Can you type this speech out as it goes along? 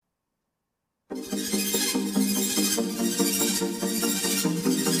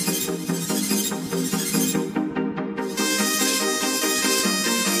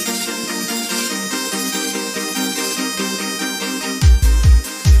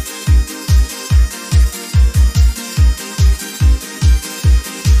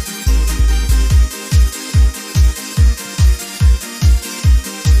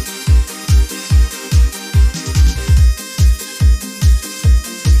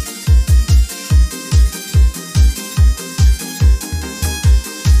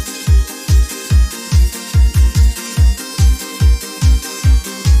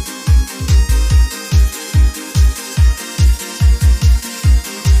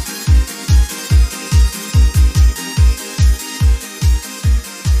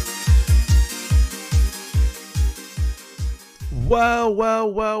Welcome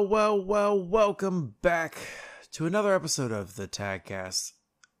back to another episode of the Tagcast.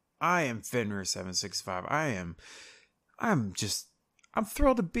 I am Fenrir765. I'm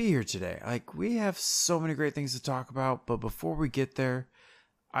thrilled to be here today. Like, we have so many great things to talk about, but before we get there,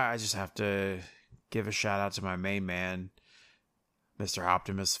 I just have to give a shout out to my main man, Mr.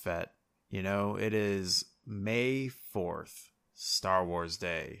 Optimus Fett. You know, it is May 4th, Star Wars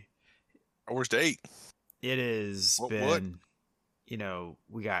Day. Star Wars Day. It has been... What? You know,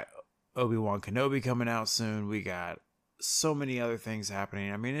 we got Obi-Wan Kenobi coming out soon. We got so many other things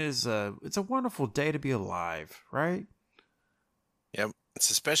happening. I mean, it's a wonderful day to be alive, right? Yep. It's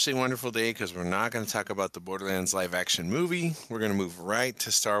especially a wonderful day because we're not going to talk about the Borderlands live-action movie. We're going to move right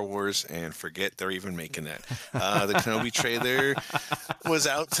to Star Wars and forget they're even making that. The Kenobi trailer was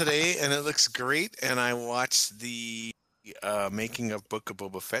out today, and it looks great. And I watched the making of Book of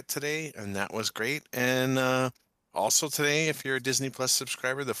Boba Fett today, and that was great. And also today, if you're a Disney Plus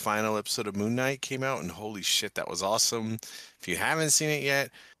subscriber, the final episode of Moon Knight came out, and holy shit, that was awesome. If you haven't seen it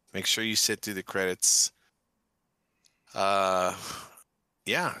yet, make sure you sit through the credits. Yeah,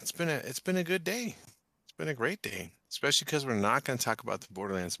 it's been a good day. It's been a great day, especially because we're not going to talk about the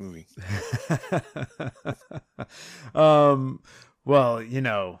Borderlands movie. Well, you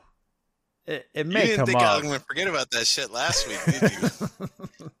know, it may come up. You didn't think I was going to forget about that shit last week, did you?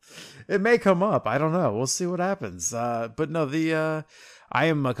 It may come up. I don't know. We'll see what happens. But no, I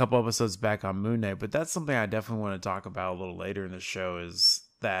am a couple episodes back on Moon Knight, but that's something I definitely want to talk about a little later in the show, is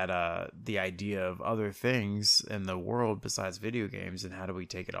that the idea of other things in the world besides video games and how do we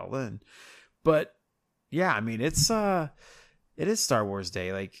take it all in. But yeah, I mean, it is Star Wars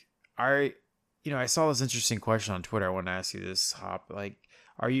Day. Like, I saw this interesting question on Twitter. I want to ask you this, Hop. Like,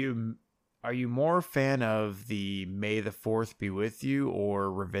 are you more a fan of the May the 4th be with you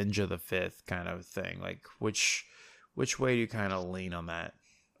or Revenge of the 5th kind of thing? Like, which way do you kind of lean on that?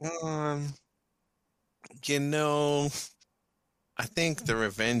 I think the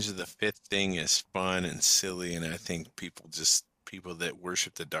Revenge of the 5th thing is fun and silly, and I think people that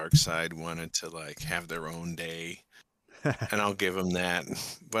worship the dark side wanted to like have their own day, and I'll give them that.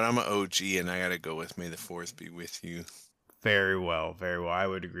 But I'm an OG, and I gotta go with May the 4th be with you. Very well. I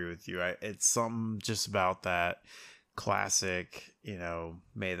would agree with you. It's something just about that classic,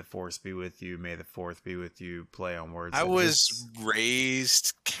 May the Force be with you, May the 4th be with you, play on words. I was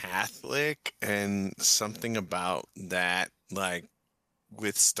raised Catholic, and something about that, like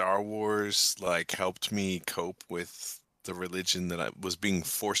with Star Wars, like helped me cope with the religion that was being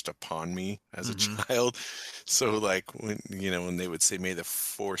forced upon me as a child. So like when they would say May the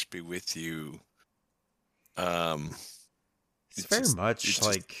Force be with you, it's very much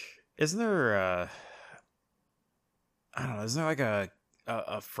like, isn't there I don't know, isn't there like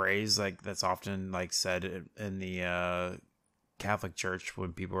a phrase like that's often like said in the Catholic Church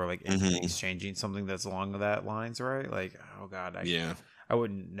when people are like exchanging something that's along that lines, right? Like, oh God, I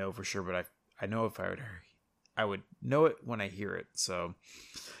wouldn't know for sure, but I know if I would know it when I hear it. So,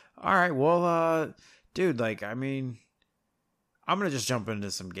 all right, well, dude, like, I mean, I'm gonna just jump into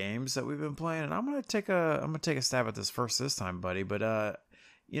some games that we've been playing, and I'm gonna take a stab at this time, buddy. But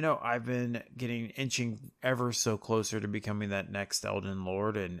I've been inching ever so closer to becoming that next Elden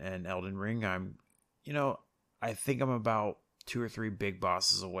Lord and Elden Ring. I think I'm about 2 or 3 big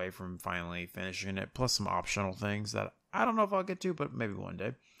bosses away from finally finishing it, plus some optional things that I don't know if I'll get to, but maybe one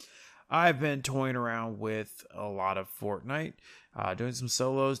day. I've been toying around with a lot of Fortnite, doing some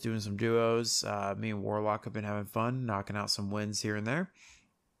solos, doing some duos. Me and Warlock have been having fun, knocking out some wins here and there.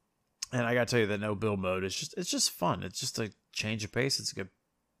 And I gotta tell you that no build mode it's just fun. It's just a change of pace. It's a good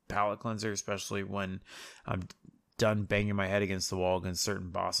palate cleanser, especially when I'm done banging my head against the wall against certain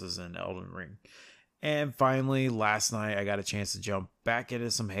bosses in Elden Ring. And finally, last night, I got a chance to jump back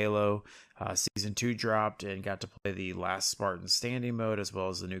into some Halo. Season 2 dropped and got to play the last Spartan standing mode as well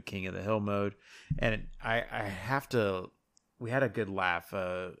as the new King of the Hill mode. And we had a good laugh.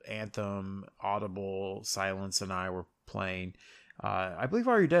 Anthem, Audible, Silence, and I were playing. I believe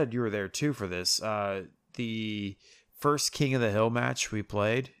Are You Dead? You were there too for this. The first King of the Hill match we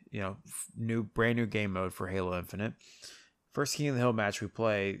played, brand new game mode for Halo Infinite. First King of the Hill match we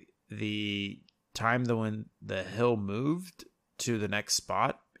play, the time when the hill moved to the next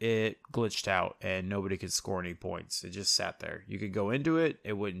spot, it glitched out and nobody could score any points. It just sat there. You could go into it,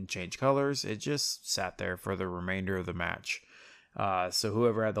 it wouldn't change colors. It just sat there for the remainder of the match. So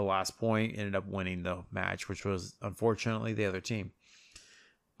whoever had the last point ended up winning the match, which was unfortunately the other team.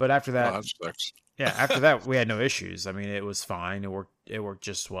 But after that, after that we had no issues. I mean, it was fine. It worked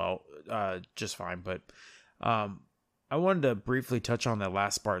just fine. But I wanted to briefly touch on that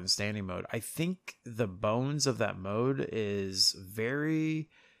last Spartan standing mode. I think the bones of that mode is very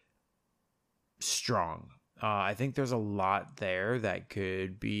strong. I think there's a lot there that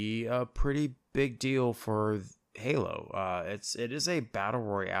could be a pretty big deal for Halo. It is a battle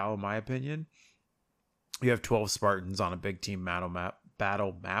royale, in my opinion. You have 12 Spartans on a big team battle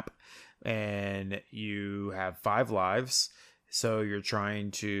map, and you have 5 lives. So you're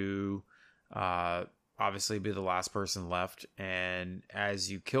trying to obviously be the last person left, and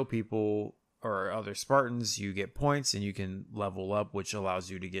as you kill people or other Spartans, you get points and you can level up, which allows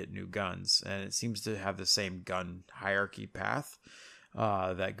you to get new guns. And it seems to have the same gun hierarchy path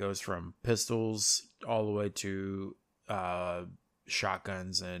that goes from pistols all the way to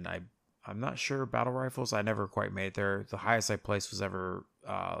shotguns, and I'm not sure battle rifles. I never quite made it there. The highest I placed was ever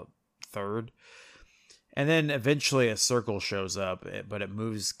 3rd. And then eventually a circle shows up, but it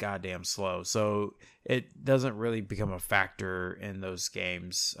moves goddamn slow. So it doesn't really become a factor in those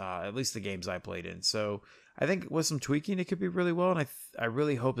games, at least the games I played in. So I think with some tweaking, it could be really well. And I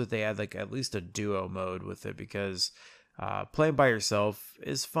really hope that they add like at least a duo mode with it, because playing by yourself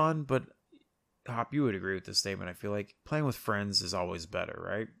is fun. But Hop, you would agree with this statement. I feel like playing with friends is always better,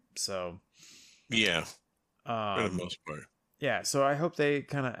 right? So yeah, for the most part. Yeah, so I hope they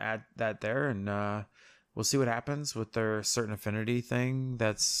kind of add that there, and we'll see what happens with their certain affinity thing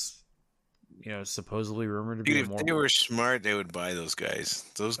that's, supposedly rumored to be Dude, if they were smart, they would buy those guys.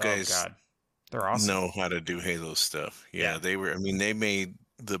 Those guys, oh God, they're awesome. Know how to do Halo stuff. Yeah, they were. I mean, they made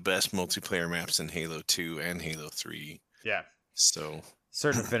the best multiplayer maps in Halo 2 and Halo 3. Yeah. So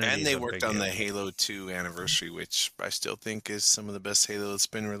certain affinity, and they worked on the Halo 2 anniversary, which I still think is some of the best Halo that's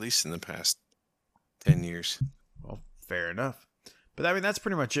been released in the past 10 years. Well, fair enough. But I mean, that's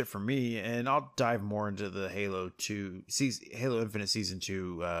pretty much it for me, and I'll dive more into the Halo Halo Infinite Season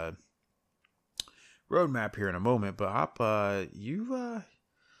 2 roadmap here in a moment. But Hop, you're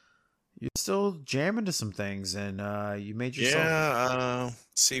still jamming to some things, and you made yourself. Yeah.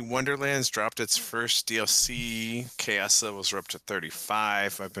 See, Wonderlands dropped its first DLC. Chaos levels are up to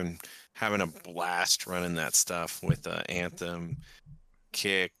 35. I've been having a blast running that stuff with Anthem,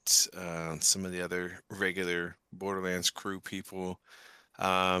 Kicked, some of the other regular Borderlands crew people.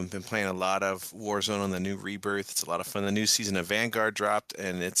 Been playing a lot of Warzone on the new Rebirth. It's a lot of fun. The new season of Vanguard dropped,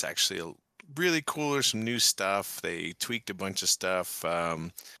 and it's actually really cool. There's some new stuff. They tweaked a bunch of stuff.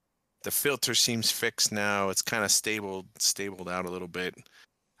 The filter seems fixed now. It's kind of stabled out a little bit.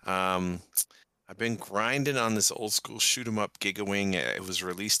 I've been grinding on this old school shoot 'em up Gigawing. It was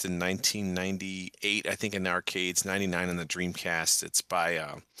released in 1998, I think, in arcades, 99 on the Dreamcast. It's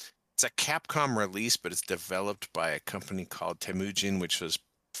a Capcom release, but it's developed by a company called Temujin, which was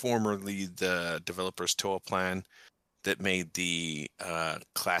formerly the developer's Toaplan that made the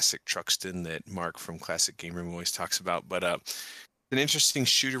classic Truxton that Mark from Classic Game Room always talks about. But an interesting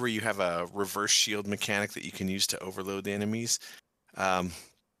shooter where you have a reverse shield mechanic that you can use to overload the enemies.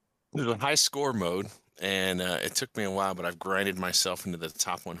 There's a high score mode, and it took me a while, but I've grinded myself into the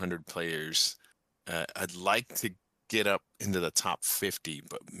top 100 players. I'd like to get up into the top 50,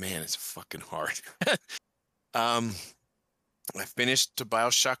 but man, it's fucking hard. I finished the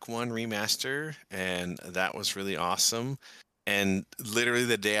BioShock 1 remaster, and that was really awesome. And literally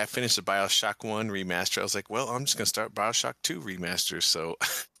the day I finished the BioShock 1 remaster, I was like, well, I'm just going to start BioShock 2 remaster. So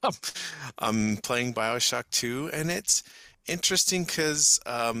I'm playing BioShock 2, and it's interesting because,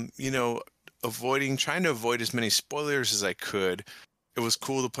 trying to avoid as many spoilers as I could. It was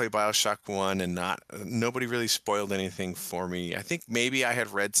cool to play BioShock 1 and nobody really spoiled anything for me. I think maybe I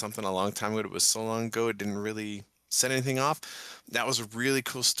had read something a long time ago, but it was so long ago it didn't really set anything off. That was a really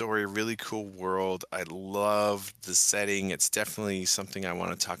cool story, really cool world. I loved the setting. It's definitely something I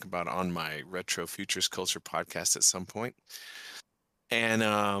want to talk about on my Retro Futures Culture podcast at some point.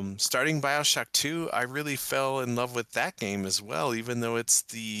 And starting BioShock 2, I really fell in love with that game as well, even though it's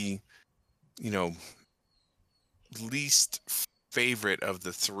the, least favorite of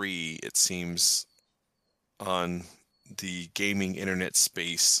the 3, it seems, on the gaming internet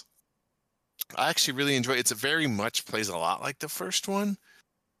space. I actually really enjoy it. It's very much plays a lot like the first one,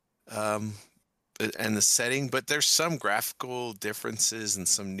 and the setting, but there's some graphical differences and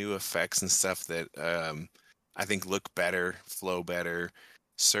some new effects and stuff that I think look better, flow better.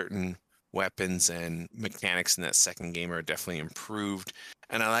 Certain weapons and mechanics in that second game are definitely improved,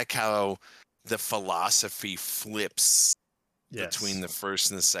 and I like how the philosophy flips between the first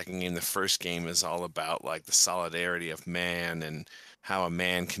and the second game. The first game is all about like the solidarity of man and how a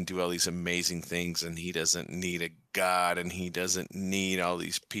man can do all these amazing things, and he doesn't need a god, and he doesn't need all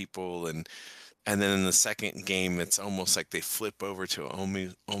these people, and then in the second game, it's almost like they flip over to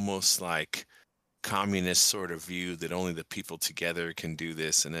almost like communist sort of view that only the people together can do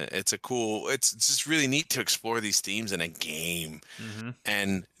this, and it's just really neat to explore these themes in a game,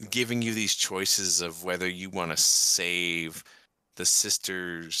 and giving you these choices of whether you want to save the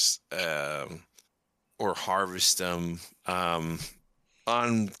sisters or harvest them.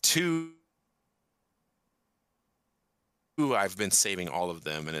 On 2, I've been saving all of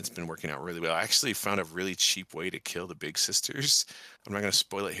them, and it's been working out really well. I actually found a really cheap way to kill the big sisters. I'm not going to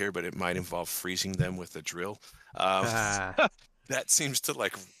spoil it here, but it might involve freezing them with a drill. That seems to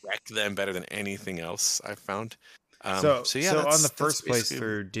like wreck them better than anything else I've found. So on the first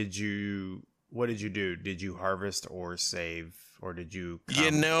playthrough, what did you do? Did you harvest or save, or did you?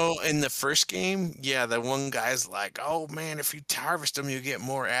 In the first game, the one guy's like, "Oh man, if you harvest them, you get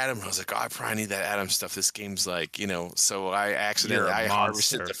more Adam." I was like, "Oh, I probably need that Adam stuff. This game's like, So I accidentally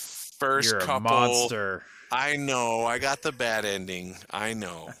harvested the first couple. Monster. I know. I got the bad ending. I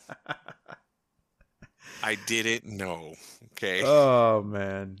know. I didn't know. Okay. Oh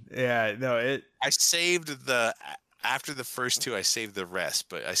man, yeah. No, I saved after the first 2. I saved the rest,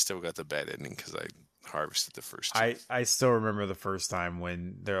 but I still got the bad ending because I harvested the first 2. I still remember the first time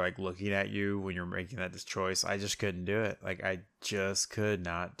when they're like looking at you when you're making that choice. I just couldn't do it. Like I just could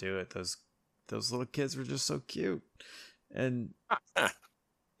not do it. Those little kids were just so cute, and But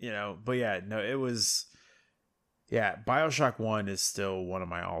it was. Yeah, BioShock 1 is still one of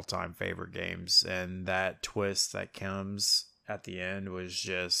my all-time favorite games, and that twist that comes at the end was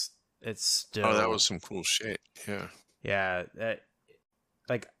just, it's still... Oh, that was some cool shit, yeah. Yeah,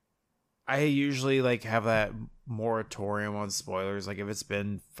 I usually, have that moratorium on spoilers. Like, if it's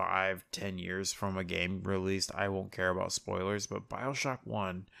been 5-10 years from a game released, I won't care about spoilers, but BioShock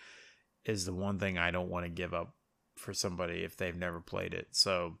 1 is the one thing I don't want to give up for somebody if they've never played it,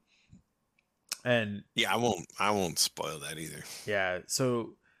 so... And I won't spoil that either. Yeah,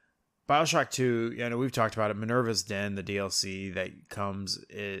 so BioShock 2, we've talked about it. Minerva's Den, the DLC that comes,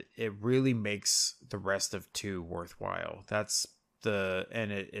 it really makes the rest of 2 worthwhile. It's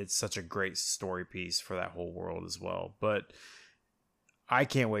such a great story piece for that whole world as well. But I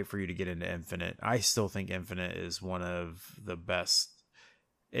can't wait for you to get into Infinite. I still think Infinite is one of the best.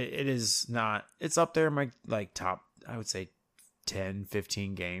 It is not, it's up there in my top, I would say 10,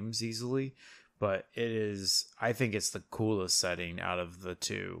 15 games easily. But I think it's the coolest setting out of the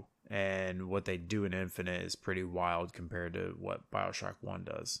 2. And what they do in Infinite is pretty wild compared to what BioShock 1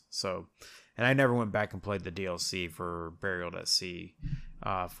 does. So, and I never went back and played the DLC for Burial at Sea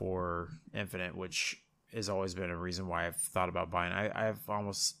for Infinite, which has always been a reason why I've thought about buying. I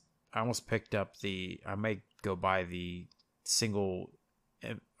almost picked up I may go buy the single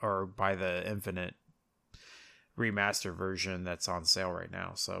or buy the Infinite remaster version that's on sale right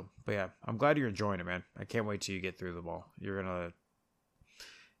now. So, but yeah, I'm glad you're enjoying it, man. I can't wait till you get through them all. I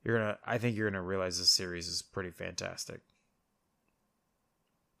think you're gonna realize this series is pretty fantastic.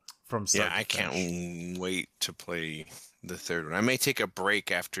 From start to I can't wait to play the third one. I may take a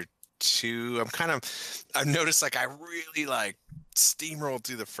break after 2. I've noticed I really steamrolled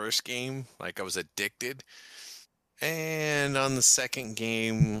through the first game. I was addicted. And on the second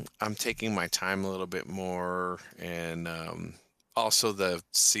game, I'm taking my time a little bit more. And also the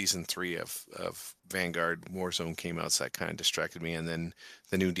season 3 of Vanguard Warzone came out, so that kind of distracted me. And then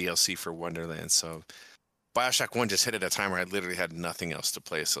the new DLC for Wonderland. So BioShock 1 just hit at a time where I literally had nothing else to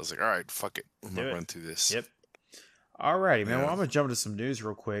play. So I was like, all right, fuck it. I'm going to run through this. Yep. Alrighty, man. Well, I'm going to jump into some news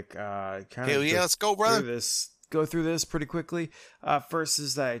real quick. Hell yeah, let's go, brother. Go through this pretty quickly. First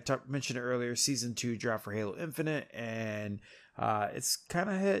is that I mentioned earlier, Season 2 dropped for Halo Infinite, and it's kind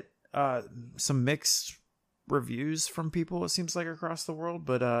of hit some mixed reviews from people, it seems like, across the world.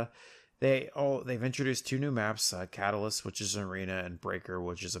 But they've introduced 2 new maps, Catalyst, which is an arena, and Breaker,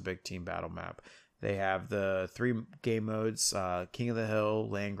 which is a big team battle map. They have the 3 game modes, King of the Hill,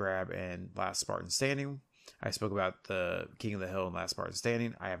 Land Grab, and Last Spartan Standing. I spoke about the King of the Hill and Last Spartan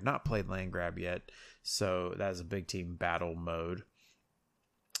Standing. I have not played Land Grab yet, so that is a big team battle mode.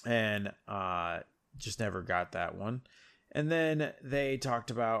 And just never got that one. And then they talked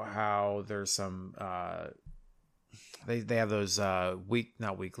about how there's some... They have those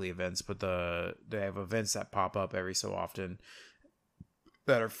not weekly events, but they have events that pop up every so often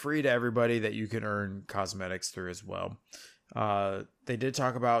that are free to everybody that you can earn cosmetics through as well. They did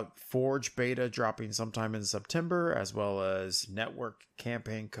talk about Forge beta dropping sometime in September, as well as Network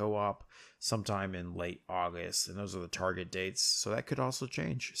Campaign Co-op sometime in late August, and those are the target dates, so that could also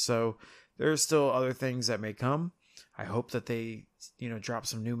change. So there's still other things that may come. I hope that they drop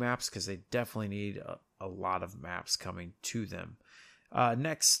some new maps, because they definitely need a lot of maps coming to them.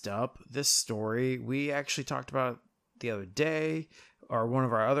 Next up, this story we actually talked about the other day. or one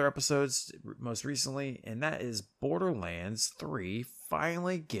of our other episodes most recently, and that is Borderlands 3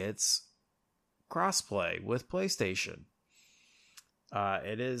 finally gets crossplay with PlayStation.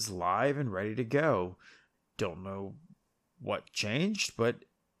 It is live and ready to go. Don't know what changed, but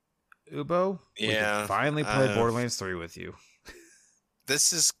Ubo, we can finally play Borderlands 3 with you.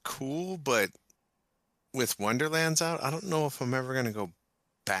 This is cool, but with Wonderlands out, I don't know if I'm ever going to go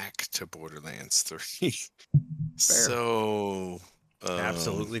back to Borderlands 3. So,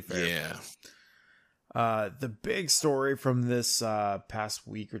 absolutely fair. Yeah. The big story from this past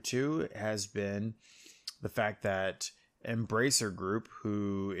week or two has been the fact that Embracer Group,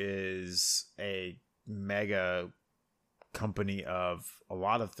 who is a mega company of a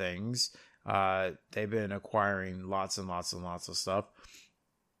lot of things, they've been acquiring lots and lots and lots of stuff,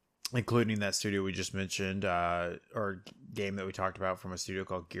 including that studio we just mentioned, or game that we talked about from a studio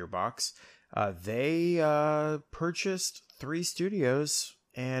called Gearbox. They purchased 3 studios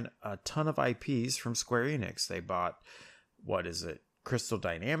and a ton of IPs from Square Enix. They bought, Crystal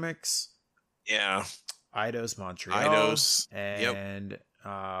Dynamics? Yeah. Eidos Montreal. And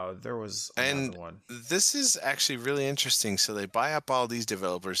there was another one. This is actually really interesting. So they buy up all these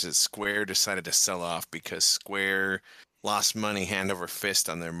developers that Square decided to sell off because Square lost money hand over fist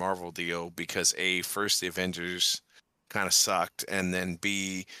on their Marvel deal because A, first the Avengers kind of sucked, and then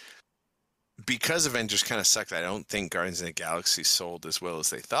B, because Avengers kind of sucked, I don't think Guardians of the Galaxy sold as well as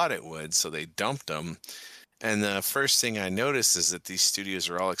they thought it would, so they dumped them. And the first thing I noticed is that these studios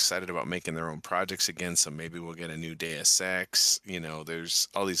are all excited about making their own projects again, so maybe we'll get a new Deus Ex. There's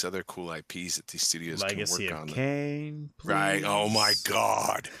all these other cool IPs that these studios Legacy can work on. Legacy of Kain, please. Right? Oh my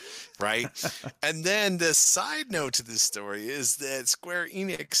God. Right? And then the side note to this story is that Square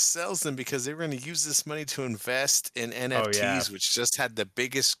Enix sells them because they were going to use this money to invest in NFTs, which just had the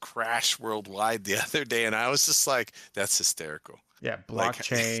biggest crash worldwide the other day. And I was just like, that's hysterical. Yeah,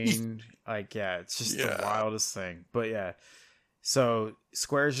 blockchain. It's just the wildest thing. But yeah, so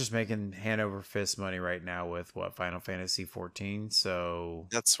Square's just making hand over fist money right now with Final Fantasy 14. So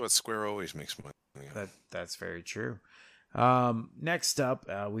that's what Square always makes money. That's very true. Next up,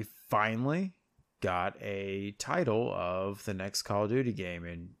 we finally got a title of the next Call of Duty game,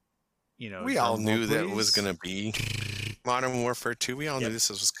 and we all knew that it was going to be Modern Warfare 2. We all knew this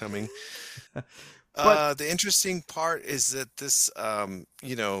was coming. But the interesting part is that this,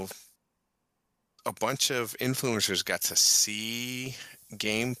 a bunch of influencers got to see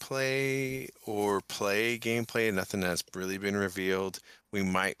gameplay or play gameplay. Nothing has really been revealed. We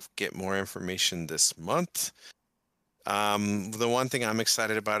might get more information this month. The one thing I'm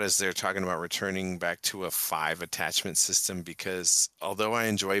excited about is they're talking about returning back to a 5 attachment system, because although I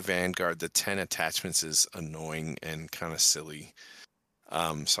enjoy Vanguard, the 10 attachments is annoying and kind of silly.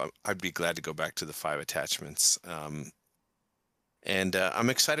 So I'd be glad to go back to the 5 attachments. And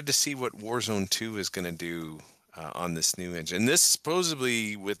I'm excited to see what Warzone 2 is going to do on this new engine. This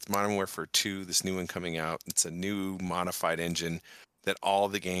supposedly, with Modern Warfare 2, this new one coming out, it's a new modified engine that all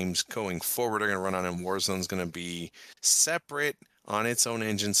the games going forward are going to run on, and Warzone's going to be separate on its own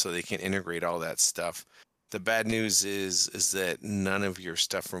engine so they can integrate all that stuff. The bad news is that none of your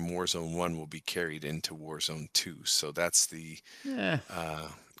stuff from Warzone 1 will be carried into Warzone 2. So that's the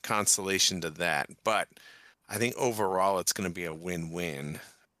consolation to that. But I think overall it's going to be a win-win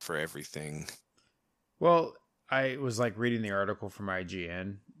for everything. Well, I was reading the article from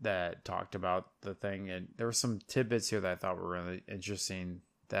IGN that talked about the thing, and there were some tidbits here that I thought were really interesting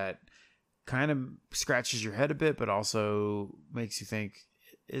that kind of scratches your head a bit, but also makes you think,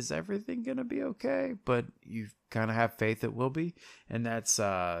 is everything going to be okay? But you kind of have faith it will be. And that's,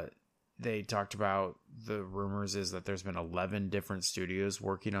 they talked about, the rumors is that there's been 11 different studios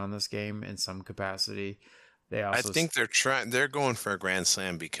working on this game in some capacity. They also, I think they're going for a grand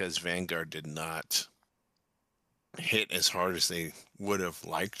slam because Vanguard did not hit as hard as they would have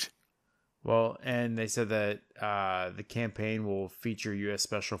liked. Well, and they said that the campaign will feature U.S.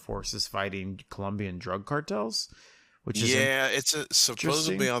 Special Forces fighting Colombian drug cartels, which is it's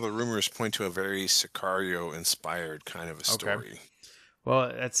supposedly all the rumors point to a very Sicario-inspired kind of a story. Okay.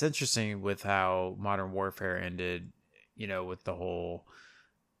 Well, that's interesting with how Modern Warfare ended, with the whole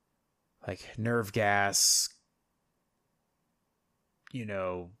nerve gas,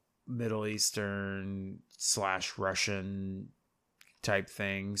 Middle Eastern / Russian type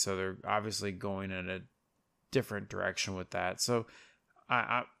thing. So they're obviously going in a different direction with that. So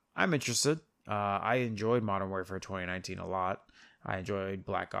I'm interested. I enjoyed Modern Warfare 2019 a lot. I enjoyed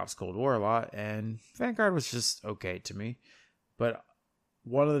Black Ops Cold War a lot, and Vanguard was just okay to me. But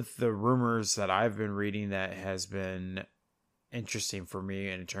one of the rumors that I've been reading that has been interesting for me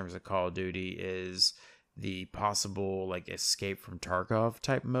in terms of Call of Duty is the possible like Escape from Tarkov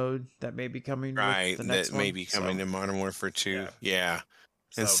type mode that may be coming Right, with the next that may one. be coming to Modern Warfare 2. Yeah.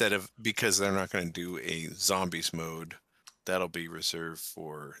 So Instead of, because they're not going to do a zombies mode, that'll be reserved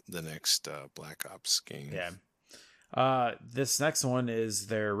for the next Black Ops game. yeah. This next one is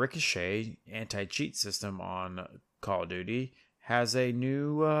their Ricochet anti-cheat system on Call of Duty has a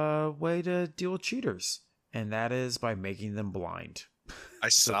new way to deal with cheaters, and that is by making them blind. I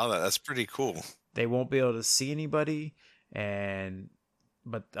saw that. That's pretty cool. They won't be able to see anybody,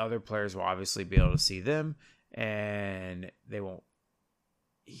 but the other players will obviously be able to see them, and they won't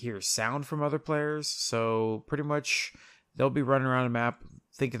hear sound from other players. So pretty much they'll be running around a map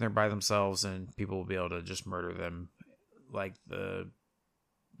thinking they're by themselves, and people will be able to just murder them like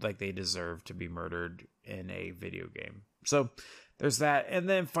they deserve to be murdered in a video game. So there's that. And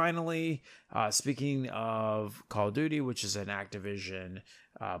then finally, speaking of Call of Duty, which is an Activision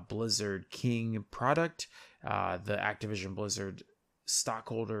Blizzard King product, the Activision Blizzard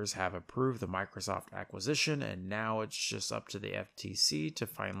stockholders have approved the Microsoft acquisition, and now it's just up to the FTC to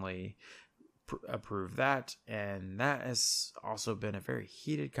finally approve that. And that has also been a very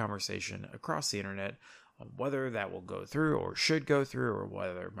heated conversation across the internet on whether that will go through or should go through, or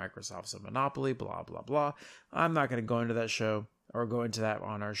whether Microsoft's a monopoly, blah, blah, blah. I'm not going to go into that show or go into that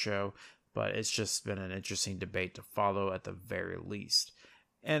on our show, but it's just been an interesting debate to follow at the very least.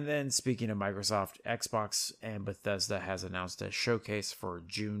 And then speaking of Microsoft, Xbox and Bethesda has announced a showcase for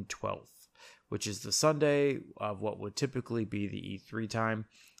June 12th, which is the Sunday of what would typically be the E3 time.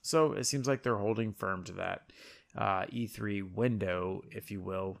 So it seems like they're holding firm to that E3 window, if you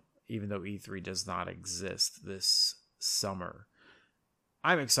will, even though E3 does not exist this summer.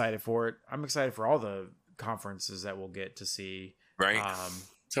 I'm excited for it. I'm excited for all the conferences that we'll get to see. Right.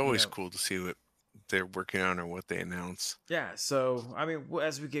 It's always cool to see what they're working on or what they announce. Yeah. So, I mean,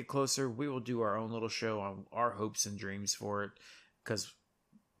 as we get closer, we will do our own little show on our hopes and dreams for it, because,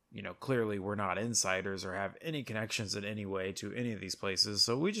 clearly we're not insiders or have any connections in any way to any of these places.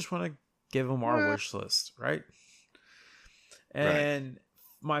 So we just want to give them our wish list, right? And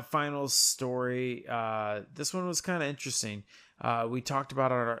my final story, this one was kind of interesting. We talked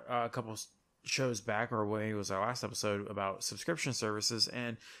about a couple shows back, or when it was our last episode, about subscription services,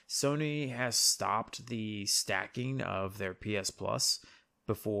 and Sony has stopped the stacking of their PS Plus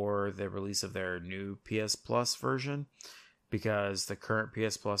before the release of their new PS Plus version, because the current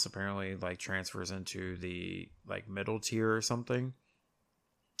PS Plus apparently transfers into the middle tier or something.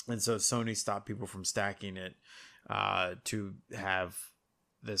 And so Sony stopped people from stacking it to have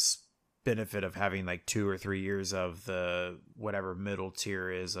this benefit of having 2 or 3 years of the whatever middle tier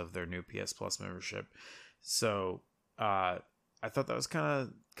is of their new PS Plus membership. So I thought that was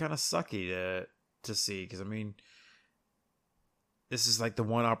kind of sucky to see, because I mean, this is the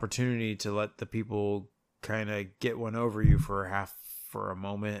one opportunity to let the people kind of get one over you for a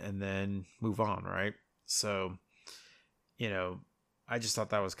moment and then move on, right? So I just thought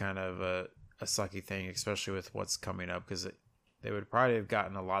that was kind of a sucky thing, especially with what's coming up, because they would probably have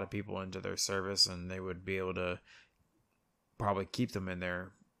gotten a lot of people into their service, and they would be able to probably keep them in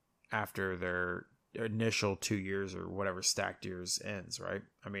there after their initial 2 years or whatever stacked years ends, right?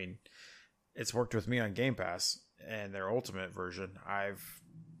 I mean, it's worked with me on Game Pass and their Ultimate version. It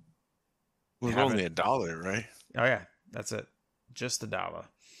was only $1, right? Oh yeah, that's it. Just $1.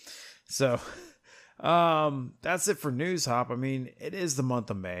 So that's it for News Hop. I mean, it is the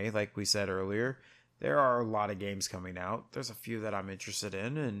month of May, like we said earlier. There are a lot of games coming out. There's a few that I'm interested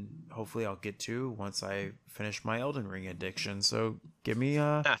in, and hopefully I'll get to once I finish my Elden Ring addiction. So give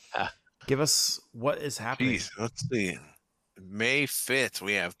us what is happening. Jeez, let's see. May 5th,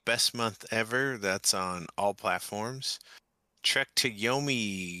 we have Best Month Ever. That's on all platforms. Trek to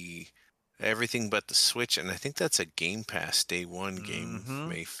Yomi, everything but the Switch, and I think that's a Game Pass Day 1 game,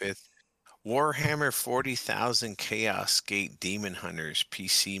 May 5th. Warhammer 40,000 Chaos Gate Demon Hunters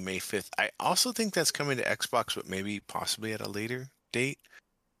PC May 5th. I also think that's coming to Xbox, but maybe possibly at a later date.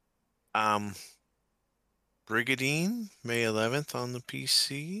 Brigadine May 11th on the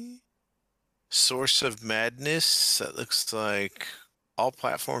PC. Source of Madness, that looks like all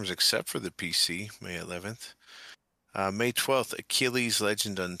platforms except for the PC, May 11th. May 12th, Achilles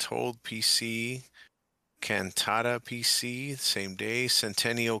Legend Untold PC. Cantata PC, same day.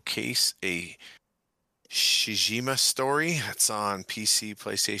 Centennial Case, a Shijima story. That's on PC,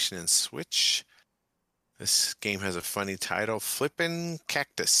 PlayStation, and Switch. This game has a funny title. Flippin'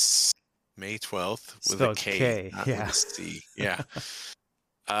 Cactus, May 12th, with Spelled a K, K, not yeah. with a C. Yeah.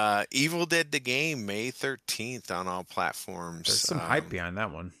 Evil Dead the Game, May 13th on all platforms. There's some hype behind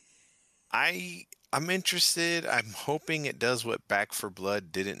that one. I'm interested. I'm hoping it does what Back for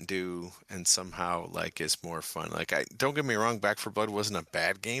Blood didn't do and somehow like is more fun. Like I don't get me wrong, Back for Blood wasn't a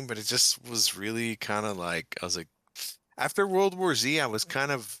bad game, but it just was really kind of like I was like after World War Z, I was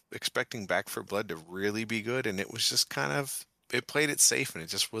kind of expecting Back for Blood to really be good, and it was just kind of it played it safe and it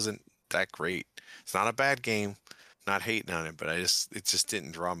just wasn't that great. It's not a bad game, not hating on it, but it just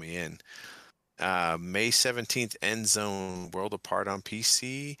didn't draw me in. May 17th, End Zone World Apart on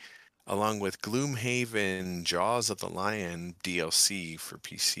PC, along with Gloomhaven Jaws of the Lion DLC for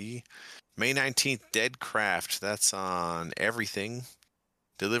PC. May 19th, Deadcraft, that's on everything.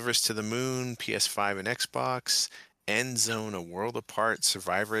 Deliver Us to the Moon, PS5 and Xbox. End Zone A World Apart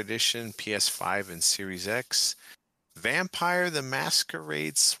Survivor Edition, PS5 and Series X. Vampire the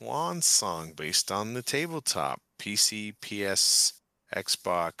Masquerade Swan Song, based on the tabletop. PC, PS,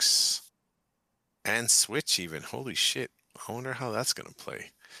 Xbox, and Switch even. Holy shit. I wonder how that's going to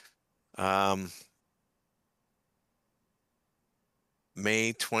play.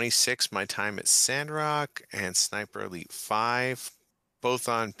 May 26th, My Time at Sandrock and Sniper Elite 5, both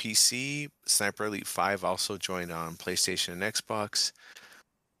on PC. Sniper Elite 5 also joined on PlayStation and Xbox.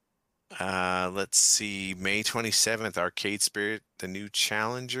 Let's see. May 27th, Arcade Spirit, The New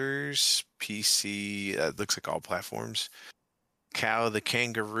Challengers, PC, looks like all platforms. Cow the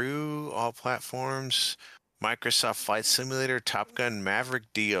Kangaroo, all platforms. Microsoft Flight Simulator, Top Gun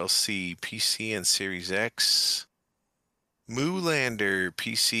Maverick DLC, PC and Series X. Moolander,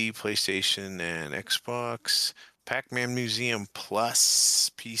 PC, PlayStation, and Xbox. Pac-Man Museum Plus,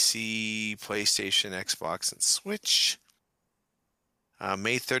 PC, PlayStation, Xbox, and Switch.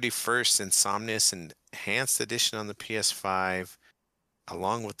 May 31st, Insomnius Enhanced Edition on the PS5,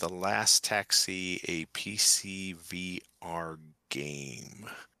 along with The Last Taxi, a PC VR game.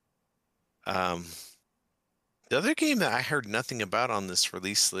 The other game that I heard nothing about on this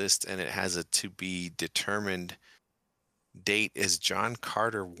release list, and it has a to be determined date, is John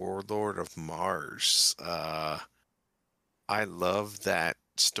Carter, Warlord of Mars. I love that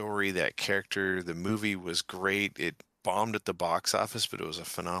story, that character. The movie was great. It bombed at the box office, but it was a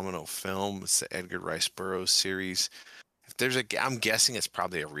phenomenal film. It's the Edgar Rice Burroughs series. I'm guessing it's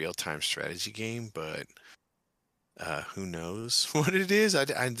probably a real-time strategy game, but who knows what it is?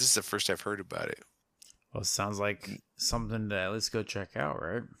 This is the first I've heard about it. Well, it sounds like something to let's go check out,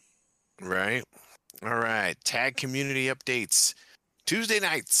 right? Right. All right. Tag community updates. Tuesday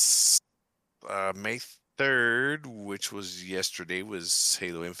nights, May 3rd, which was yesterday, was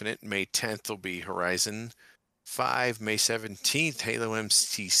Halo Infinite. May 10th will be Horizon 5. May 17th, Halo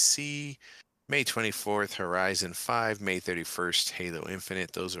MCC. May 24th, Horizon 5. May 31st, Halo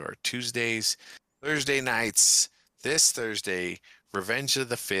Infinite. Those are our Tuesdays. Thursday nights, this Thursday, Revenge of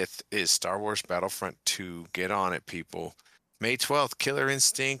the 5th is Star Wars Battlefront 2. Get on it, people. May 12th, Killer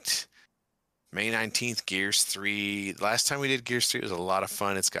Instinct. May 19th, Gears 3. Last time we did Gears 3, it was a lot of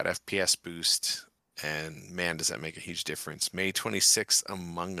fun. It's got FPS boost, and man, does that make a huge difference. May 26th,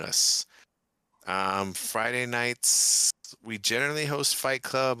 Among Us. Friday nights, we generally host Fight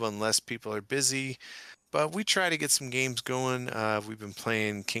Club unless people are busy, but we try to get some games going. We've been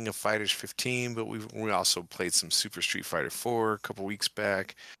playing King of Fighters 15, but we also played some Super Street Fighter 4 a couple weeks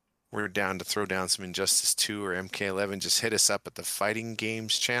back. We're down to throw down some Injustice 2 or MK11. Just hit us up at the Fighting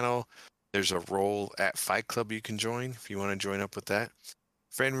Games channel. There's a role at Fight Club you can join if you want to join up with that.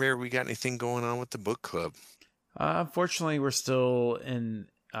 Fenrir, we got anything going on with the book club? Unfortunately, we're still in...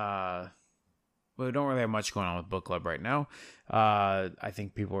 we don't really have much going on with book club right now. I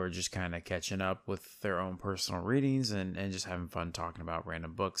think people are just kind of catching up with their own personal readings and just having fun talking about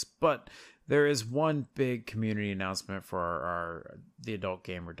random books. But there is one big community announcement for our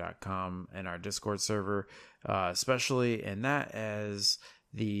theadultgamer.com and our Discord server, especially, and that as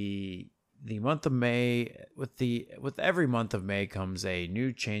the month of May, with every month of May comes a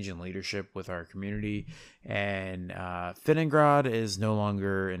new change in leadership with our community, and Finningrad is no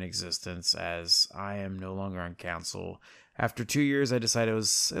longer in existence as I am no longer on council. After 2 years, I decided it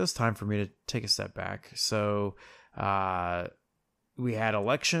was time for me to take a step back. So we had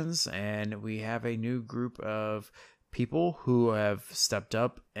elections, and we have a new group of people who have stepped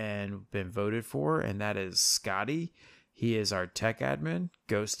up and been voted for, and that is Scotty. He is our tech admin.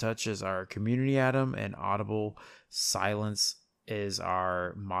 Ghost Touch is our community admin, and Audible Silence is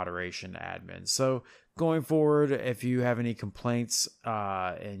our moderation admin. So going forward, if you have any complaints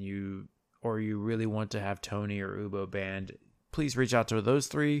and you really want to have Tony or Ubo banned, please reach out to those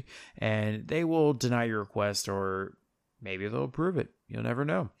three, and they will deny your request, or maybe they'll approve it. You'll never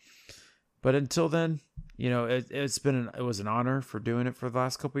know. But until then, it was an honor for doing it for the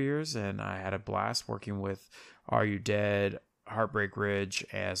last couple of years, and I had a blast working with Are You Dead, Heartbreak Ridge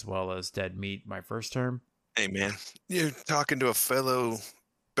as well as Dead Meat my first term. Hey man, you're talking to a fellow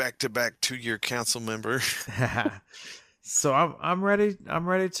back-to-back 2-year council member. So I'm ready. I'm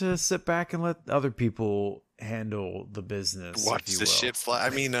ready to sit back and let other people handle the business, if Watch you the will. shit fly. I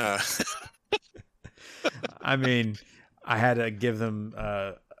mean, I mean, I had to give them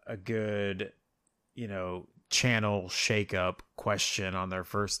a good, channel shakeup question on their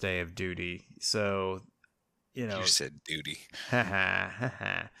first day of duty. So, you said duty.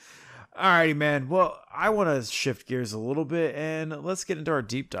 Alrighty, man. Well, I want to shift gears a little bit and let's get into our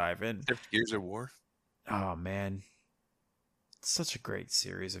deep dive. And Gears of War. oh man, such a great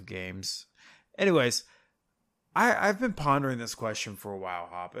series of games. Anyways, I've been pondering this question for a while,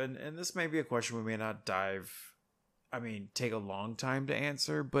 Hop, and this may be a question we may not take a long time to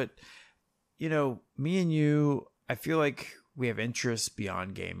answer, but me and you, I feel like we have interests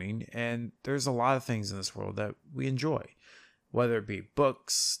beyond gaming, and there's a lot of things in this world that we enjoy, whether it be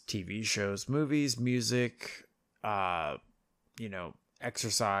books, TV shows, movies, music,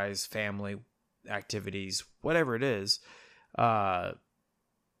 exercise, family activities, whatever it is. My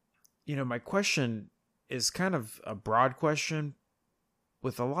question is kind of a broad question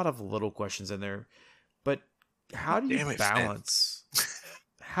with a lot of little questions in there, but how do you balance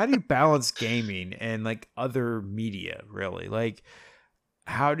how do you balance gaming and like other media, really? Like,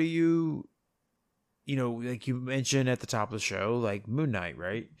 how do you like you mentioned at the top of the show, like Moon Knight,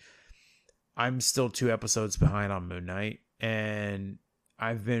 right? I'm still 2 episodes behind on Moon Knight, and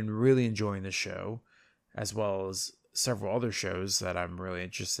I've been really enjoying the show, as well as several other shows that I'm really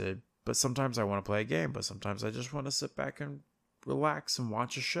interested. But sometimes I want to play a game, but sometimes I just want to sit back and relax and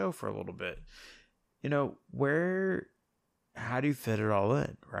watch a show for a little bit. How do you fit it all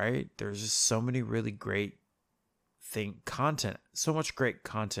in, right? There's just so many really great content, so much great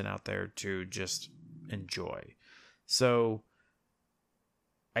content out there to just enjoy. So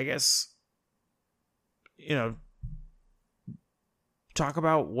I guess, talk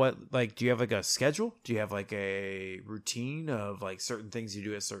about what, like, do you have like a schedule? Do you have like a routine of like certain things you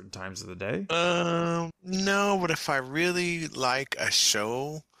do at certain times of the day? No, but if I really like a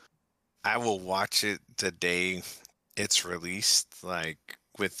show, I will watch it the day it's released. Like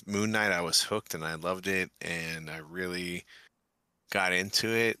with Moon Knight, I was hooked and I loved it and I really got into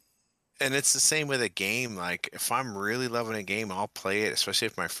it. And it's the same with a game. Like if I'm really loving a game, I'll play it, especially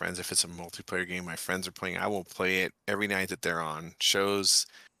if it's a multiplayer game, my friends are playing, I will play it every night that they're on. Shows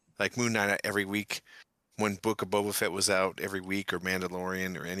like Moon Knight every week, when Book of Boba Fett was out every week, or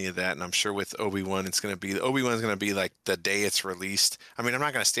Mandalorian or any of that. And I'm sure with Obi-Wan, Obi-Wan's going to be like the day it's released. I mean, I'm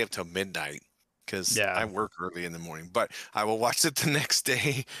not going to stay up till midnight because I work early in the morning, but I will watch it the next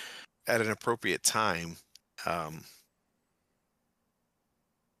day at an appropriate time.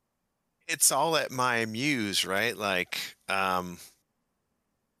 It's all at my muse, right? Like, I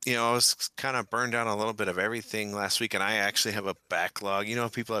was kind of burned down a little bit of everything last week, and I actually have a backlog.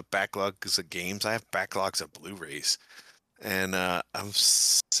 People have backlogs of games. I have backlogs of Blu-rays, and I'm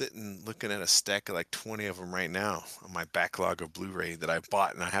sitting looking at a stack of like 20 of them right now on my backlog of Blu-ray that I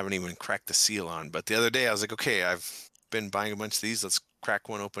bought, and I haven't even cracked the seal on. But the other day, I was like, okay, I've been buying a bunch of these. Let's crack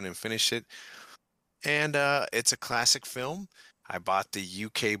one open and finish it. And it's a classic film. I bought the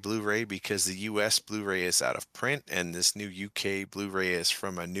UK Blu-ray because the US Blu-ray is out of print, and this new UK Blu-ray is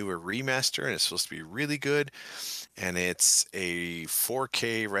from a newer remaster, and it's supposed to be really good. And it's a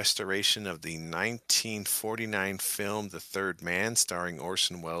 4K restoration of the 1949 film The Third Man, starring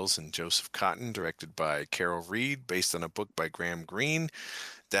Orson Welles and Joseph Cotten, directed by Carol Reed, based on a book by Graham Greene.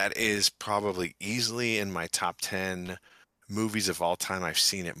 That is probably easily in my top 10 movies of all time. I've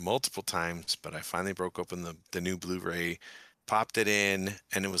seen it multiple times, but I finally broke open the new Blu-ray, popped it in,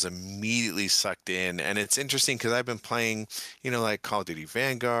 and it was immediately sucked in. And it's interesting because I've been playing, like Call of Duty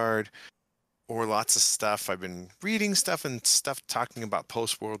Vanguard or lots of stuff. I've been reading stuff and stuff talking about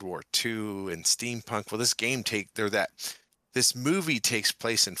post-World War II and steampunk. Well, this movie takes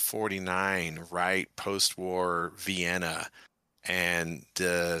place in 49, right? Post-war Vienna. And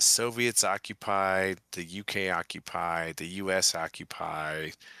the Soviets occupied, the UK occupied, the US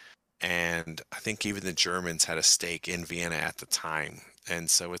occupied, and I think even the Germans had a stake in Vienna at the time.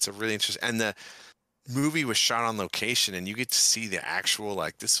 And so it's a really interesting, and the movie was shot on location, and you get to see the actual,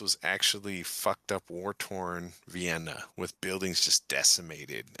 like, this was actually fucked up, war-torn Vienna with buildings just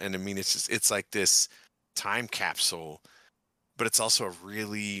decimated. And I mean, it's like this time capsule, but it's also a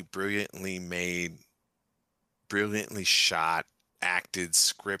really brilliantly made, brilliantly shot, acted,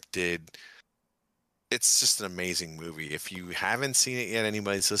 scripted. It's just an amazing movie. If you haven't seen it yet,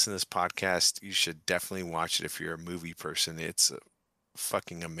 anybody's listening to this podcast, you should definitely watch it if you're a movie person. It's a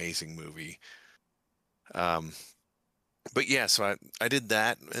fucking amazing movie. But yeah, so I did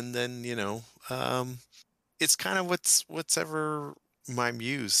that, and then it's kind of what's ever my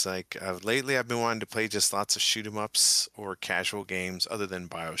muse. Like lately, I've been wanting to play just lots of shoot 'em ups or casual games other than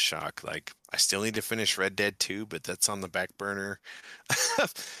BioShock. Like I still need to finish Red Dead 2, but that's on the back burner. I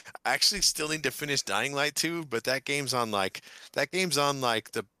actually still need to finish Dying Light 2, but that game's on like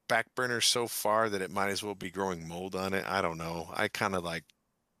the back burner so far that it might as well be growing mold on it. I don't know. I kind of like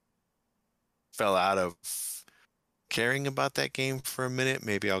fell out of caring about that game for a minute.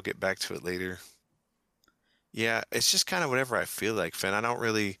 Maybe I'll get back to it later. Yeah, it's just kind of whatever I feel like, Finn. I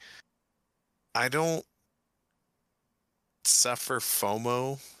don't suffer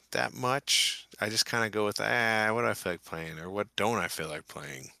FOMO that much. I just kind of go with, what do I feel like playing or what don't I feel like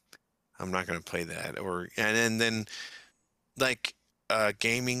playing? I'm not going to play that. And then like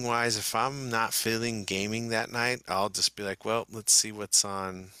gaming wise, if I'm not feeling gaming that night, I'll just be like, well, let's see what's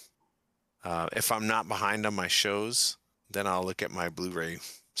on. If I'm not behind on my shows, then I'll look at my Blu-ray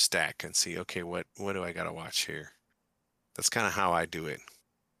stack and see, okay, what do I got to watch here? That's kind of how I do it.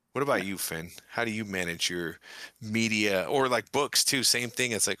 What about you, Finn? How do you manage your media or like books too? Same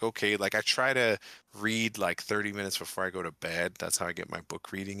thing. It's like, okay, like I try to read like 30 minutes before I go to bed. That's how I get my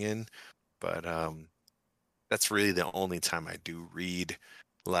book reading in. But that's really the only time I do read.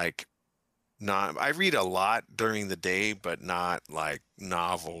 Like not I read a lot during the day, but not like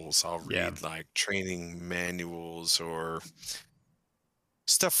novels. I'll Yeah. read like training manuals or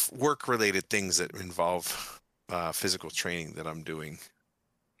stuff, work related things that involve physical training that I'm doing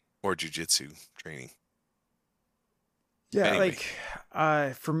or jujitsu training. Yeah, Anyway,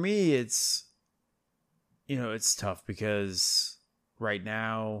 like for me it's it's tough because right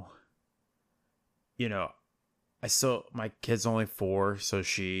now, you know, my kid's only 4, so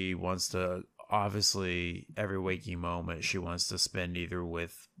she wants to obviously every waking moment she wants to spend either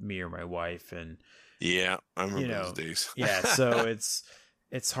with me or my wife, and yeah, I you remember those know, days. yeah, so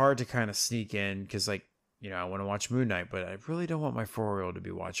it's hard to kind of sneak in because like I want to watch Moon Knight, but I really don't want my 4-year-old to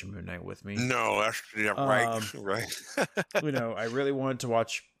be watching Moon Knight with me. No, that's yeah, right, Um, right. I really wanted to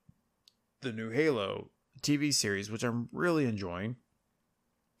watch the new Halo TV series, which I'm really enjoying,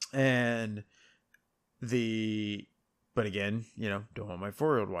 and the but again, don't want my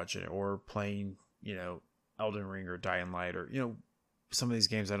 4-year-old watching it or playing, Elden Ring or Dying Light or some of these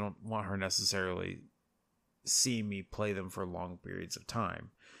games I don't want her necessarily see me play them for long periods of time.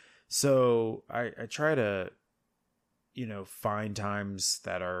 So I try to, find times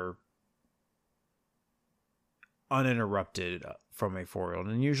that are uninterrupted from a 4-year-old,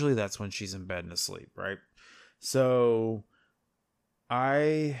 and usually that's when she's in bed and asleep, right? So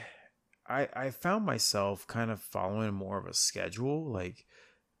I found myself kind of following more of a schedule. Like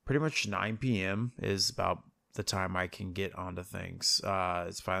pretty much 9 p.m. is about the time I can get onto things.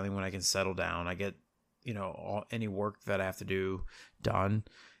 It's finally when I can settle down. I get any work that I have to do done,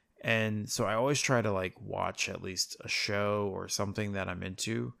 and so I always try to like watch at least a show or something that I'm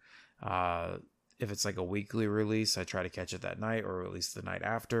into. If it's like a weekly release, I try to catch it that night or at least the night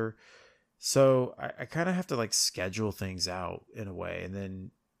after. So I kind of have to like schedule things out in a way. And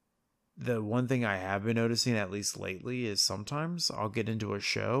then the one thing I have been noticing, at least lately, is sometimes I'll get into a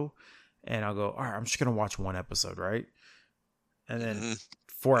show and I'll go, all right, I'm just going to watch one episode, right? And then Mhm.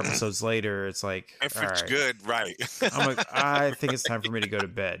 4 episodes later, it's like, If all it's right. good, right. I'm like, I think it's time for me to go to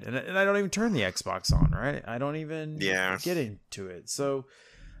bed. And I don't even turn the Xbox on, right? I don't even Yeah. get into it. So,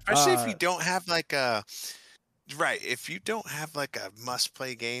 Especially if you don't have like a right, if you don't have like a must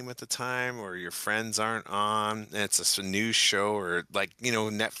play game at the time or your friends aren't on, and it's a new show or like,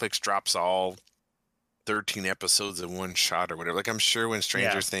 Netflix drops all 13 episodes in one shot or whatever. Like I'm sure when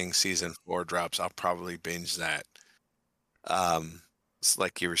Stranger yeah. Things season 4 drops, I'll probably binge that. It's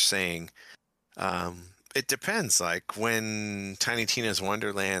like you were saying. It depends. Like when Tiny Tina's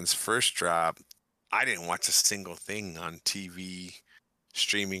Wonderlands first dropped, I didn't watch a single thing on TV,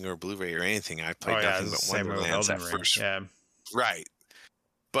 streaming or Blu-ray or anything. I Oh, played yeah. nothing It's the but same way with Wonderlands Elden at Ring. first. Yeah. Right.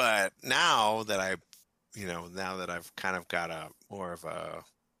 But now that I've kind of got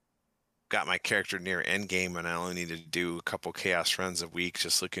got my character near end game and I only need to do a couple chaos runs a week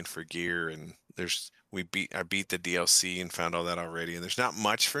just looking for gear, and I beat the DLC and found all that already, and there's not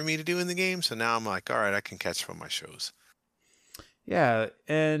much for me to do in the game, so now I'm like, all right, I can catch up on my shows. Yeah.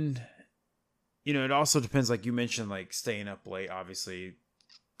 And, it also depends. Like you mentioned, like staying up late, obviously,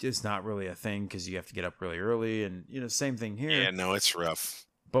 is not really a thing because you have to get up really early. And, same thing Yeah, here. no, it's rough.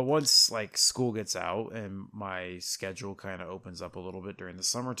 But once like school gets out and my schedule kind of opens up a little bit during the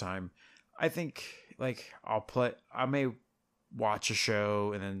summertime, I think like I may watch a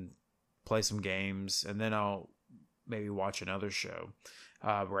show and then play some games, and then I'll maybe watch another show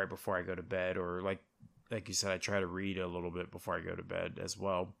right before I go to bed, or like like you said, I try to read a little bit before I go to bed as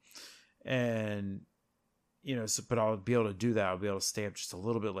well. And, so, but I'll be able to do that. I'll be able to stay up just a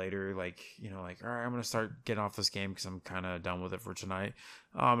little bit later. Like, like, all right, I'm going to start getting off this game because I'm kind of done with it for tonight.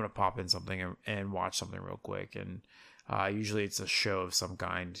 I'm going to pop in something and watch something real quick. And usually it's a show of some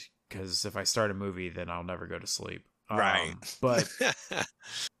kind, because if I start a movie, then I'll never go to sleep. Right. But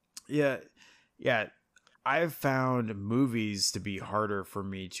yeah. I've found movies to be harder for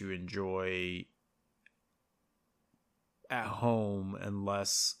me to enjoy at home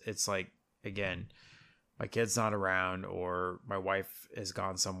unless it's like, again, my kid's not around or my wife has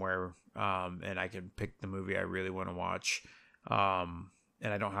gone somewhere, and I can pick the movie I really want to watch. And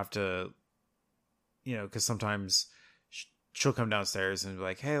I don't have to, because sometimes she'll come downstairs and be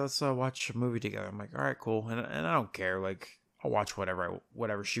like, hey, let's watch a movie together. I'm like, all right, cool. And I don't care. Like, I'll watch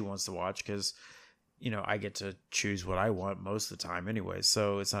whatever she wants to watch, because, I get to choose what I want most of the time anyway.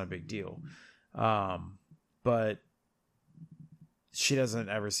 So it's not a big deal. But she doesn't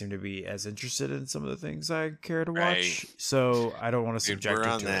ever seem to be as interested in some of the things I care to watch. Right. So I don't want to subject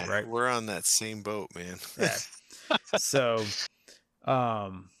her to it, right? We're on that same boat, man. Yeah. So,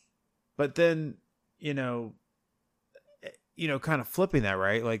 but then, kind of flipping that,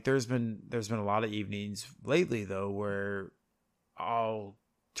 right? Like there's been a lot of evenings lately though, where I'll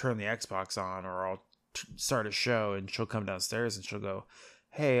turn the Xbox on or I'll start a show and she'll come downstairs and she'll go,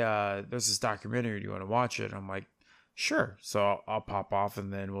 hey, there's this documentary. Do you want to watch it? And I'm like, sure. So I'll pop off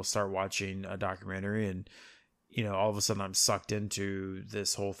and then we'll start watching a documentary, and all of a sudden I'm sucked into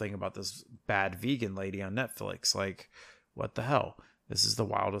this whole thing about this bad vegan lady on Netflix. Like, what the hell? This is the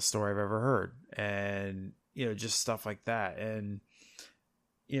wildest story I've ever heard. And just stuff like that. And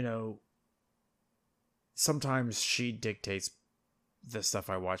sometimes she dictates the stuff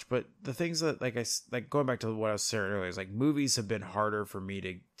I watch, but the things that like going back to what I was saying earlier, is like movies have been harder for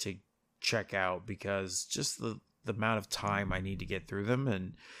me to check out, because just the amount of time I need to get through them,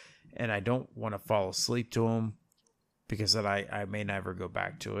 and I don't want to fall asleep to them, because then I may never go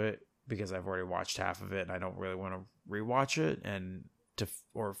back to it because I've already watched half of it and I don't really want to rewatch it and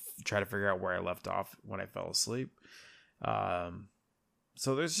try to figure out where I left off when I fell asleep.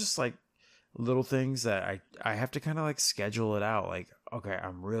 So there's just like little things that I have to kind of like schedule it out. Like, okay,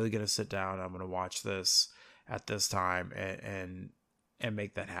 I'm really going to sit down. I'm going to watch this at this time and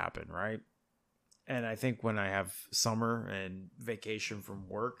make that happen. Right. And I think when I have summer and vacation from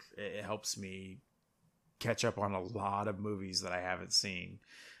work, it helps me catch up on a lot of movies that I haven't seen,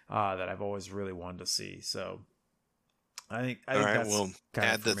 that I've always really wanted to see. So I think all right, well,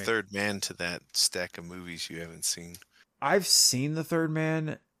 add The Third Man to that stack of movies you haven't seen. I've seen The Third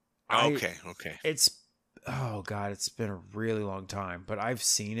Man. Okay. It's been a really long time, but I've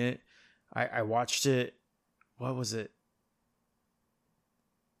seen it. I watched it. What was it?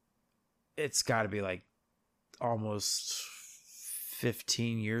 It's got to be like almost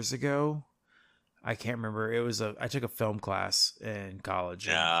 15 years ago. I can't remember. I took a film class in college.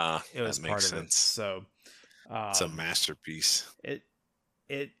 Yeah, it was part of it. So it's a masterpiece.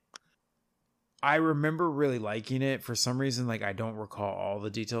 I remember really liking it for some reason. Like, I don't recall all the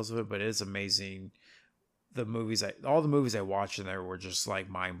details of it, but it's amazing. All the movies I watched in there were just like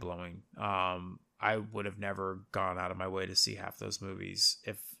mind blowing. I would have never gone out of my way to see half those movies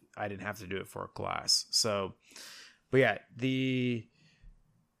if I didn't have to do it for a class. So, but yeah,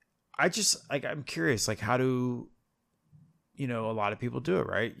 I'm curious, like, how do, a lot of people do it,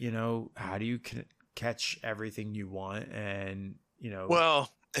 right? How do you catch everything you want? And, well,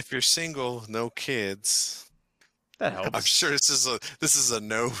 if you're single, no kids, that helps. I'm sure this is a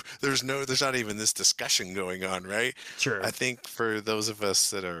no. There's not even this discussion going on, right? Sure. I think for those of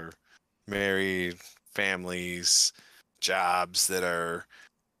us that are married, families, jobs that are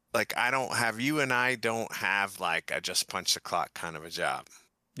like, you and I don't have like a just punch the clock kind of a job.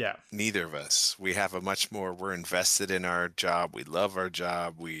 Yeah. Neither of us. We have we're invested in our job. We love our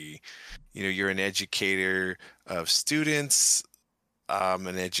job. You're an educator of students,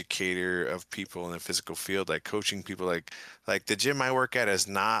 an educator of people in the physical field, like coaching people, like the gym I work at is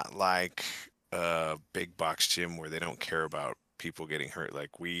not like a big box gym where they don't care about people getting hurt.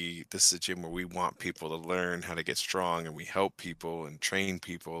 Like this is a gym where we want people to learn how to get strong, and we help people and train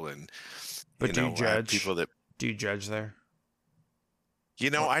people. And but do you judge people do you judge there?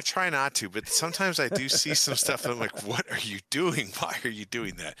 I try not to, but sometimes I do see some stuff and I'm like, what are you doing? Why are you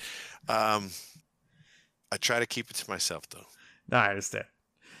doing that? I try to keep it to myself though. No, I understand.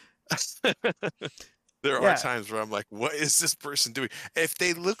 There are times where I'm like, what is this person doing? If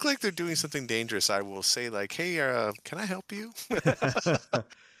they look like they're doing something dangerous, I will say like, hey, can I help you? One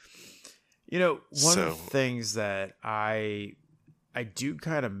of the things that I do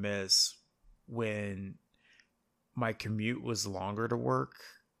kind of miss when my commute was longer to work.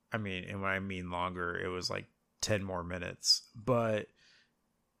 I mean, and when I mean longer, it was like 10 more minutes. But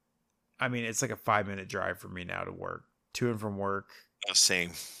I mean, it's like a 5-minute drive for me now to work, to and from work.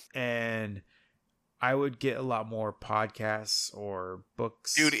 Same. And I would get a lot more podcasts or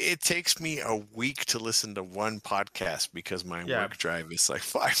books. Dude, it takes me a week to listen to one podcast because my work drive is like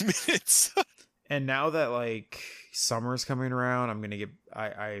 5 minutes. And now that like summer's coming around, I'm gonna get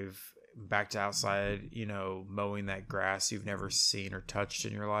I've back to outside, mowing that grass you've never seen or touched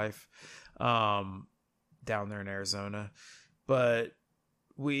in your life, down there in Arizona. But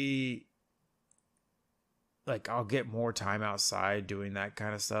I'll get more time outside doing that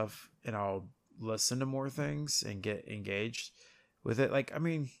kind of stuff, and I'll listen to more things and get engaged with it. Like, I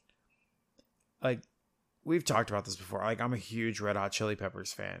mean, like we've talked about this before. Like, I'm a huge Red Hot Chili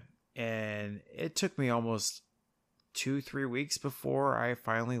Peppers fan, and it took me almost 2-3 weeks before I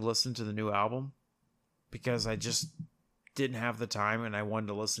finally listened to the new album, because I just didn't have the time and I wanted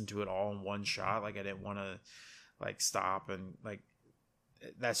to listen to it all in one shot. Like, I didn't want to like stop, and like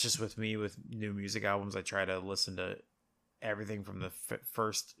that's just with me with new music albums. I try to listen to everything from the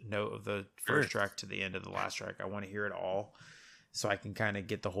first note of the first track to the end of the last track. I want to hear it all so I can kind of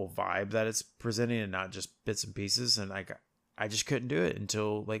get the whole vibe that it's presenting and not just bits and pieces. And I just couldn't do it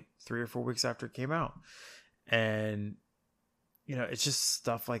until like 3 or 4 weeks after it came out. And, it's just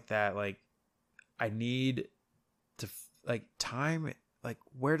stuff like that. Like, I need to, like, time, like,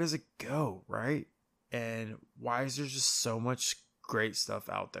 where does it go, right? And why is there just so much great stuff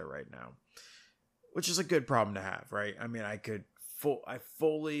out there right now? Which is a good problem to have, right? I mean, I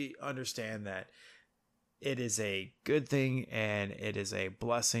fully understand that it is a good thing and it is a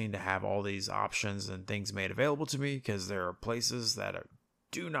blessing to have all these options and things made available to me, because there are places that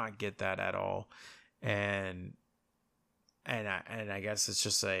do not get that at all. And I guess it's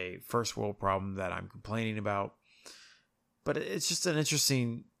just a first world problem that I'm complaining about. But it's just an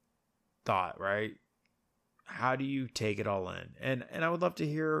interesting thought, right? How do you take it all in? And I would love to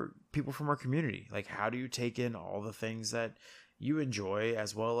hear people from our community. Like, how do you take in all the things that you enjoy,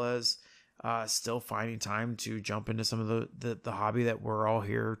 as well as still finding time to jump into some of the hobby that we're all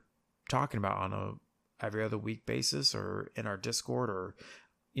here talking about on a every other week basis, or in our Discord, or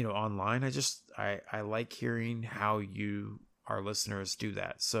online. I like hearing how you, our listeners, do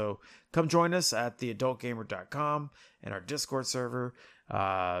that. So come join us at theadultgamer.com and our Discord server.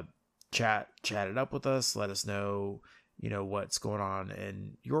 Chat it up with us. Let us know, what's going on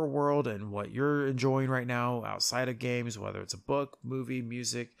in your world and what you're enjoying right now outside of games, whether it's a book, movie,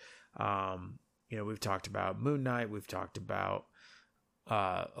 music. We've talked about Moon Knight. We've talked about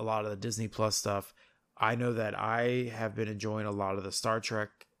a lot of the Disney Plus stuff. I know that I have been enjoying a lot of the Star Trek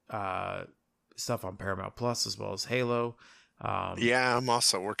stuff on Paramount Plus, as well as Halo. Yeah, I'm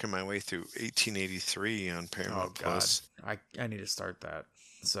also working my way through 1883 on Paramount Plus. I need to start that.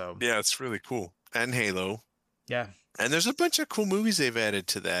 So yeah, it's really cool. And Halo. Yeah. And there's a bunch of cool movies they've added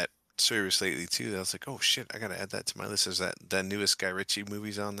to that service lately too. I was like, oh shit, I gotta add that to my list. There's that newest Guy Ritchie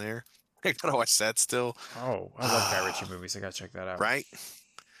movies on there. I gotta watch that still. Oh, I love Guy Ritchie movies. I gotta check that out. Right.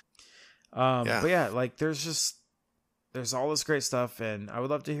 Yeah. But yeah, like there's all this great stuff, and I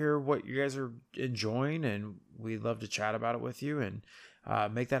would love to hear what you guys are enjoying, and we'd love to chat about it with you and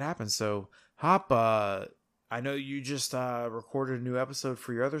make that happen. So Hop, I know you just recorded a new episode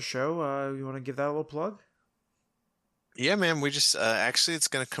for your other show. You want to give that a little plug? Yeah, man. We just actually, it's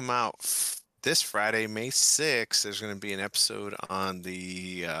going to come out this Friday, May 6th. There's going to be an episode on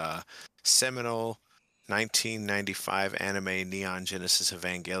the seminal 1995 anime Neon Genesis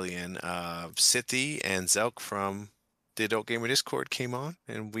Evangelion. Sithi and Zelk from the Adult Gamer Discord came on,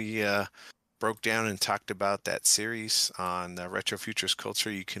 and we broke down and talked about that series on Retro Futures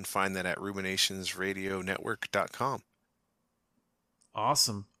Culture. You can find that at ruminationsradionetwork.com.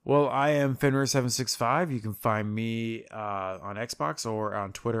 Awesome. Well, I am Fenrir765. You can find me on Xbox or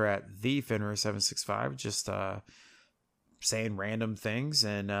on Twitter at the Fenrir765. Just saying random things.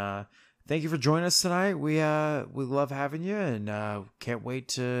 And thank you for joining us tonight. We love having you, and can't wait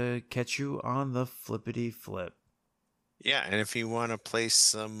to catch you on the flippity flip. Yeah, and if you want to play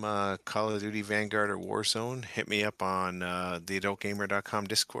some Call of Duty Vanguard or Warzone, hit me up on the adultgamer.com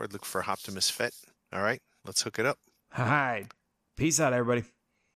Discord. Look for Optimus Fett. All right, let's hook it up. Hi. Peace out, everybody.